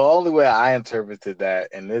lot. The only way I interpreted that,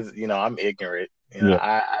 and this, I'm ignorant. Yeah.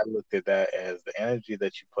 I looked at that as the energy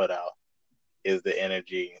that you put out is the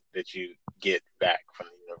energy that you get back from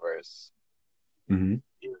the universe. Hmm.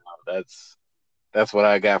 That's what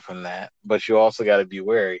I got from that. But you also got to be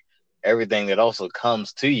wary. Everything that also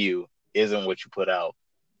comes to you isn't what you put out.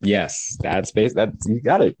 Yes, that's space. That's you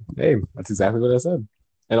got it. Hey, that's exactly what I said.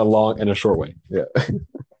 In a long in a short way. Yeah.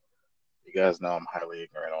 You guys know I'm highly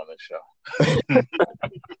ignorant on this show.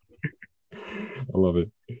 I love it.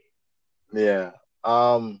 Yeah.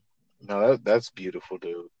 No, that's beautiful,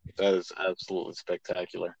 dude. That is absolutely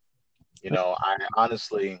spectacular. I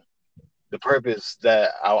honestly, the purpose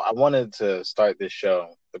that I wanted to start this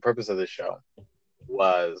show, the purpose of this show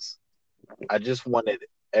was I just wanted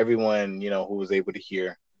everyone, who was able to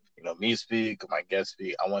hear, me speak, my guest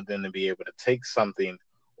speak. I want them to be able to take something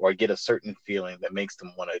or get a certain feeling that makes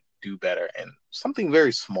them want to do better and something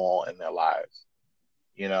very small in their lives.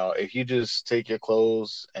 If you just take your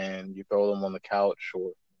clothes and you throw them on the couch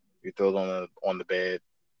or you throw them on the bed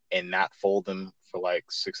and not fold them for like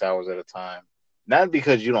 6 hours at a time, not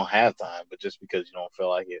because you don't have time, but just because you don't feel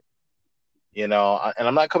like it. And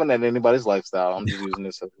I'm not coming at anybody's lifestyle. I'm just using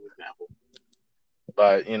this as an example.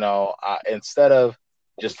 But instead of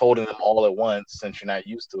just folding them all at once, since you're not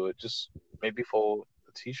used to it, just maybe fold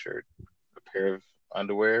a t-shirt, a pair of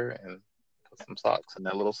underwear, and put some socks in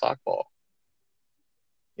that little sock ball.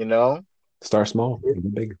 You know, Start small,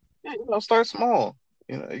 get big. Yeah, start small.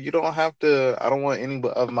 You don't have to. I don't want any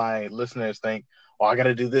of my listeners think, "Oh, I got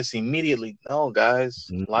to do this immediately." No, guys,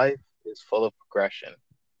 Mm. life is full of progression.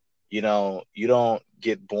 You don't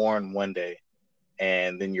get born one day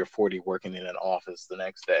and then you're 40 working in an office the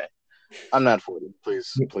next day. I'm not 40.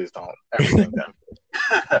 Please, please don't ever think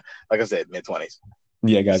that. Like I said, mid 20s.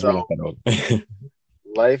 Yeah, guys, we're So not that old.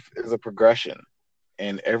 life is a progression,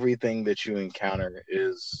 and everything that you encounter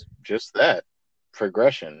is just that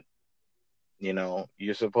progression.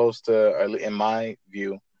 You're supposed to, in my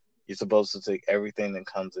view, you're supposed to take everything that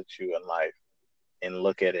comes at you in life and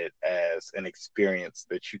look at it as an experience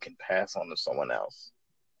that you can pass on to someone else.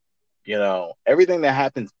 Everything that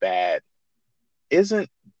happens bad isn't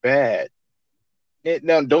bad.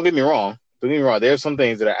 Now, don't get me wrong. Don't get me wrong. There are some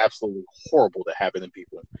things that are absolutely horrible that happen to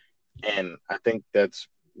people, and I think that's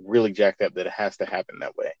really jacked up that it has to happen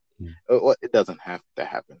that way. Well, it doesn't have to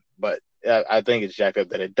happen, but I think it's jacked up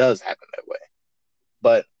that it does happen that way.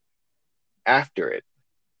 But after it,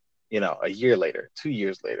 a year later, 2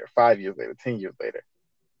 years later, 5 years later, 10 years later,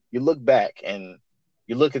 you look back and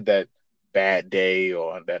you look at that bad day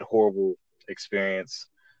or that horrible experience.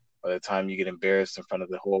 By the time you get embarrassed in front of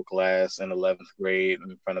the whole class in 11th grade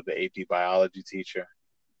in front of the AP biology teacher,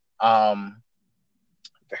 um,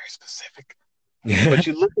 very specific. But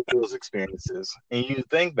you look at those experiences and you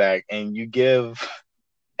think back and you give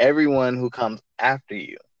everyone who comes after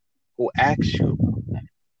you, who asks you about that,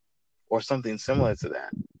 or something similar to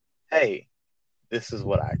that, hey, this is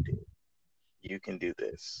what I did. You can do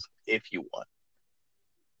this if you want.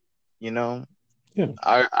 You know, Yeah.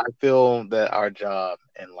 I feel that our job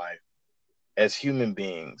in life as human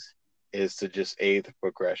beings is to just aid the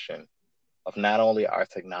progression of not only our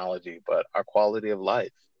technology, but our quality of life.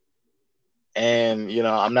 And,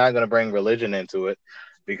 I'm not going to bring religion into it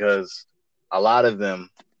because a lot of them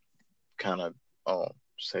kind of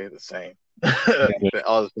say the same. Yeah.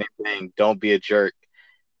 All the same thing. Don't be a jerk.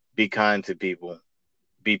 Be kind to people.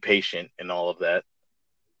 Be patient and all of that.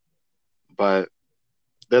 But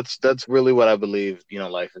that's really what I believe,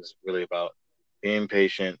 life is really about. Being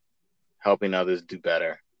patient, helping others do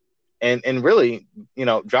better. And really,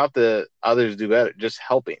 drop the others do better, just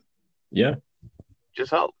helping. Yeah.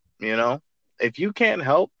 Just help. If you can't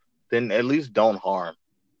help, then at least don't harm.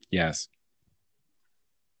 Yes.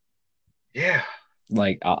 Yeah.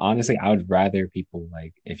 Like honestly, I would rather people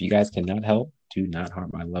like if you guys cannot help, do not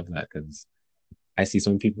harm. I love that because I see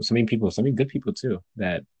so many good people too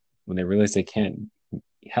that when they realize they can't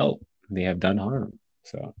help, they have done harm.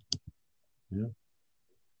 So yeah,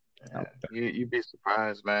 Yeah. You'd be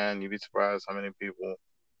surprised, man. You'd be surprised how many people,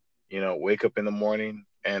 wake up in the morning.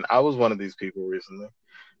 And I was one of these people recently.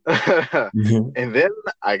 And then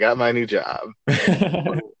I got my new job.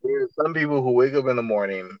 But there's some people who wake up in the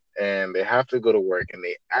morning and they have to go to work and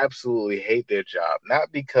they absolutely hate their job,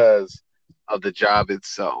 not because of the job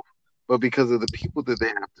itself, but because of the people that they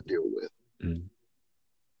have to deal with. Mm.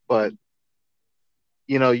 But,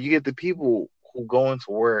 you get the people who go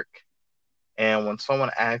into work and when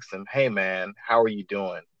someone asks them, hey, man, how are you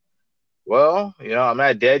doing? Well, I'm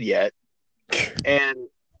not dead yet. And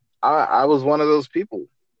I was one of those people,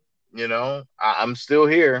 I'm still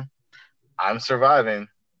here. I'm surviving.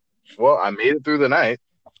 Well, I made it through the night,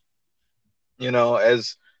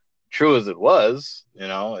 as true as it was,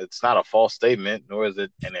 it's not a false statement, nor is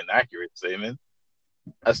it an inaccurate statement.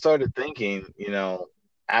 I started thinking,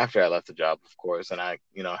 after I left the job, of course, and I,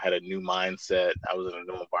 had a new mindset. I was in a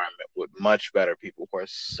new environment with much better people who are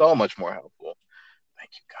so much more helpful.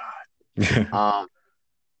 Thank you, God.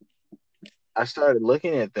 I started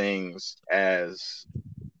looking at things as,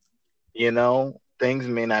 things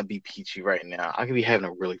may not be peachy right now. I could be having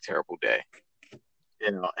a really terrible day.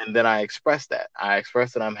 And then I express that. I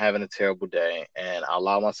express that I'm having a terrible day and I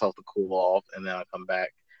allow myself to cool off. And then I come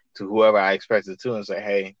back to whoever I expressed it to and say,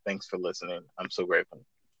 hey, thanks for listening. I'm so grateful.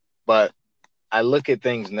 But I look at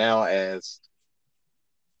things now as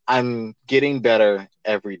I'm getting better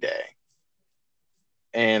every day.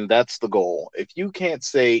 And that's the goal. If you can't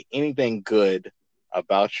say anything good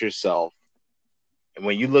about yourself, and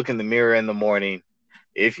when you look in the mirror in the morning,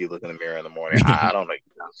 if you look in the mirror in the morning, I don't know,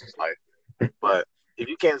 that's just life. But if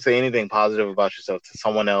you can't say anything positive about yourself to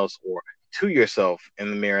someone else or to yourself in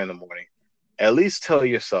the mirror in the morning, at least tell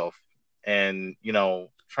yourself and,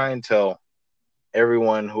 try and tell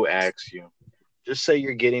everyone who asks you, just say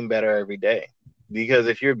you're getting better every day. Because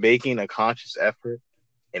if you're making a conscious effort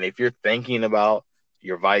and if you're thinking about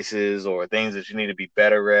your vices or things that you need to be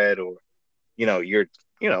better at, or, you're,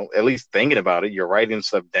 at least thinking about it, you're writing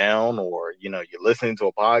stuff down or, you're listening to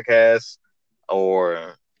a podcast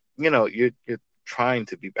or, you're trying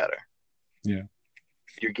to be better. Yeah.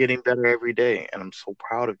 You're getting better every day. And I'm so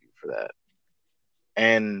proud of you for that.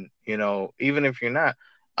 And, even if you're not,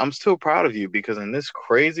 I'm still proud of you because in this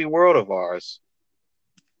crazy world of ours,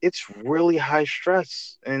 it's really high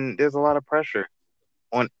stress and there's a lot of pressure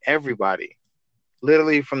on everybody.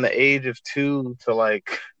 Literally from the age of 2 to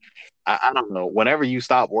like, I don't know, whenever you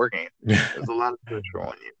stop working, there's a lot of pressure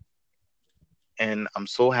on you. And I'm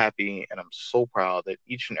so happy and I'm so proud that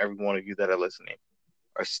each and every one of you that are listening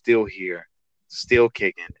are still here, still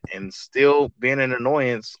kicking, and still being an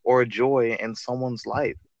annoyance or a joy in someone's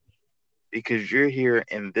life because you're here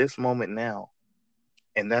in this moment now.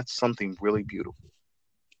 And that's something really beautiful.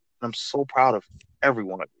 And I'm so proud of every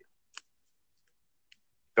one of you.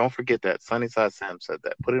 Don't forget that. Sunnyside Sam said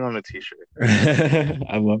that. Put it on a t-shirt.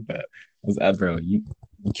 I love that. Bro, you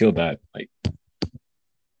killed that. Like,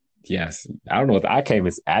 yes. I don't know if I can't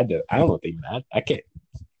even add to. I don't know if they even add. I can't.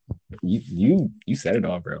 You said it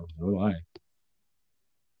all, bro. No lie.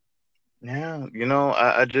 Yeah,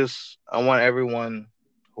 I want everyone,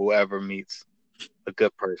 whoever meets a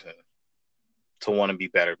good person, to want to be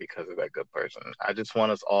better because of that good person. I just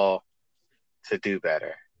want us all to do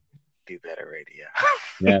better. Do better radio.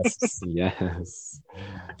 Yes, yes,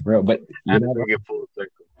 bro. But you And know, bring it full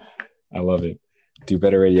circle. I love it. Do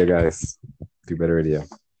better radio, guys. Do better radio.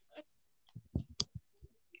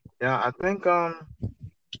 Yeah, I think I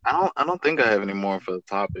don't think I have any more for the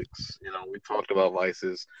topics. We talked about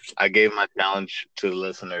vices. I gave my challenge to the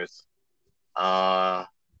listeners. Uh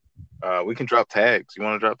we can drop tags. You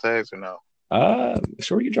want to drop tags or no?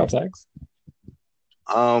 Sure, you drop tags.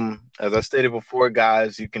 As I stated before,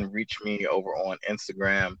 guys, you can reach me over on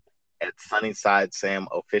Instagram at Sunnyside Sam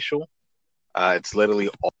Official. It's literally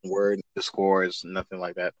all one word, underscores, nothing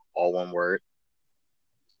like that, all one word.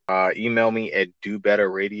 Email me at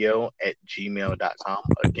dobetterradio@gmail.com.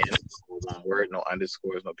 Again, all one word, no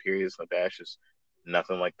underscores, no periods, no dashes,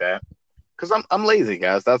 nothing like that. because I'm lazy,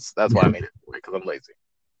 guys. That's why I made it because I'm lazy.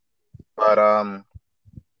 But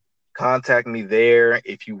contact me there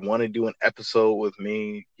if you want to do an episode with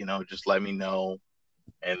me. Just let me know,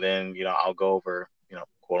 and then I'll go over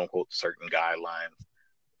quote unquote certain guidelines.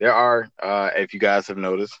 There are, if you guys have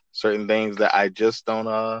noticed, certain things that I just don't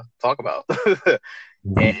talk about.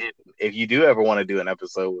 And if you do ever want to do an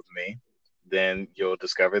episode with me, then you'll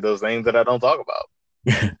discover those things that I don't talk about.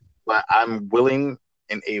 But I'm willing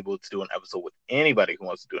and able to do an episode with anybody who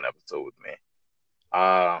wants to do an episode with me.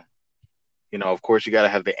 Of course, you got to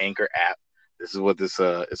have the Anchor app. This is what this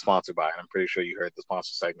is sponsored by. And I'm pretty sure you heard the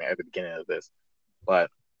sponsor segment at the beginning of this. But,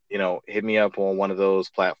 hit me up on one of those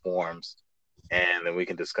platforms and then we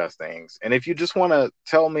can discuss things. And if you just want to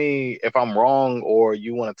tell me if I'm wrong or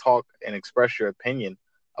you want to talk and express your opinion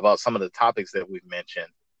about some of the topics that we've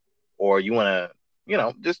mentioned, or you want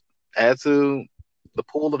to, just add to the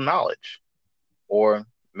pool of knowledge, or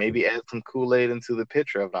maybe add some Kool-Aid into the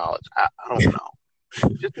pitcher of knowledge. I don't know.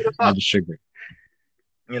 Just hit us up. Sugar.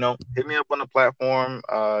 Hit me up on the platform.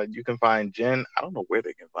 You can find Jen. I don't know where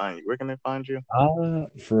they can find you. Where can they find you?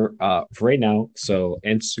 For right now, so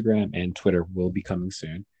Instagram and Twitter will be coming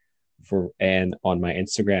soon. And on my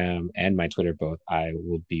Instagram and my Twitter both, I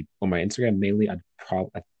will be on my Instagram mainly.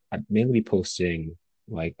 I'd mainly be posting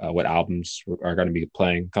like what albums are going to be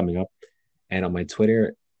playing coming up, and on my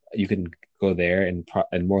Twitter, you can go there and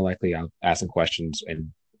more likely I'll ask some questions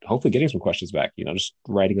and hopefully getting some questions back. Just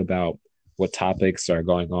writing about what topics are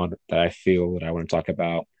going on that I feel that I want to talk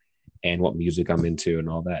about and what music I'm into and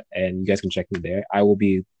all that. And you guys can check me there. I will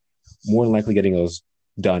be more than likely getting those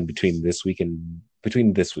done between this week.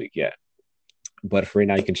 Yeah. But for right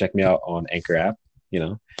now, you can check me out on Anchor app.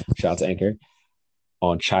 Shout out to Anchor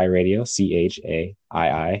on Chai Radio,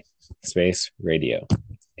 CHAII space radio.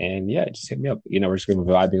 And yeah, just hit me up. We're just gonna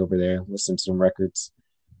be vibing over there, listening to some records,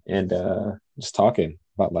 and just talking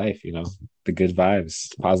about life. The good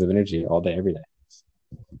vibes, positive energy, all day, every day.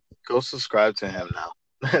 Go subscribe to him now.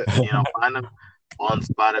 Find him on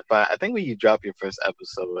Spotify. I think when you drop your first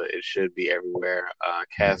episode, it should be everywhere.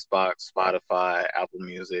 Castbox, Spotify, Apple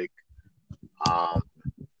Music,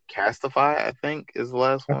 Castify, I think is the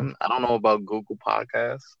last one. I don't know about Google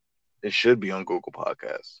Podcasts. It should be on Google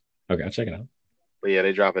Podcasts. Okay, I'll check it out. But yeah,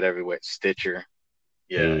 they drop it everywhere. Stitcher.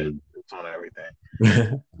 Yeah, it's on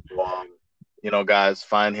everything. Guys,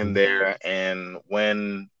 find him there. And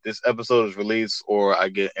when this episode is released or I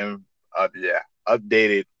get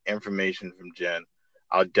updated information from Jen,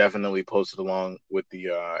 I'll definitely post it along with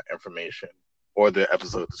the information or the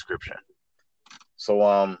episode description.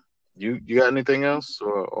 So, you got anything else,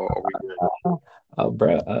 or are we good?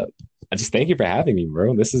 Bro, I just thank you for having me,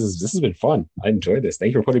 bro. This has been fun. I enjoyed this.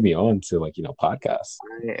 Thank you for putting me on to podcasts.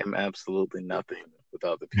 I am absolutely nothing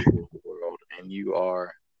without the people of the world, and you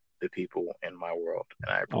are the people in my world,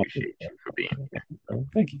 and I appreciate you for being here. Oh,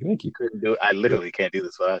 thank you. Couldn't do it. I literally can't do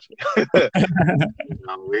this without you.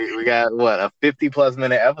 We got a 50+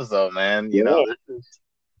 minute episode, man.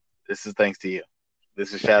 This is thanks to you.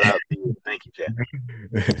 This is shout out to you. Thank you, Jen.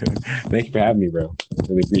 Thank you for having me, bro.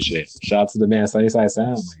 Really appreciate it. Shout out to the man Sunnyside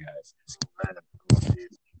Sound, my guys.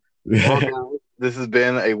 Well, this has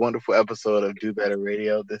been a wonderful episode of Do Better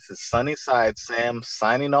Radio. This is Sunnyside Sam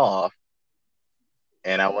signing off.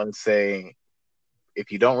 And I want to say,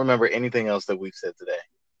 if you don't remember anything else that we've said today,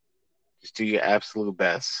 just do your absolute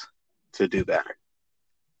best to do better.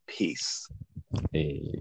 Peace. Hey.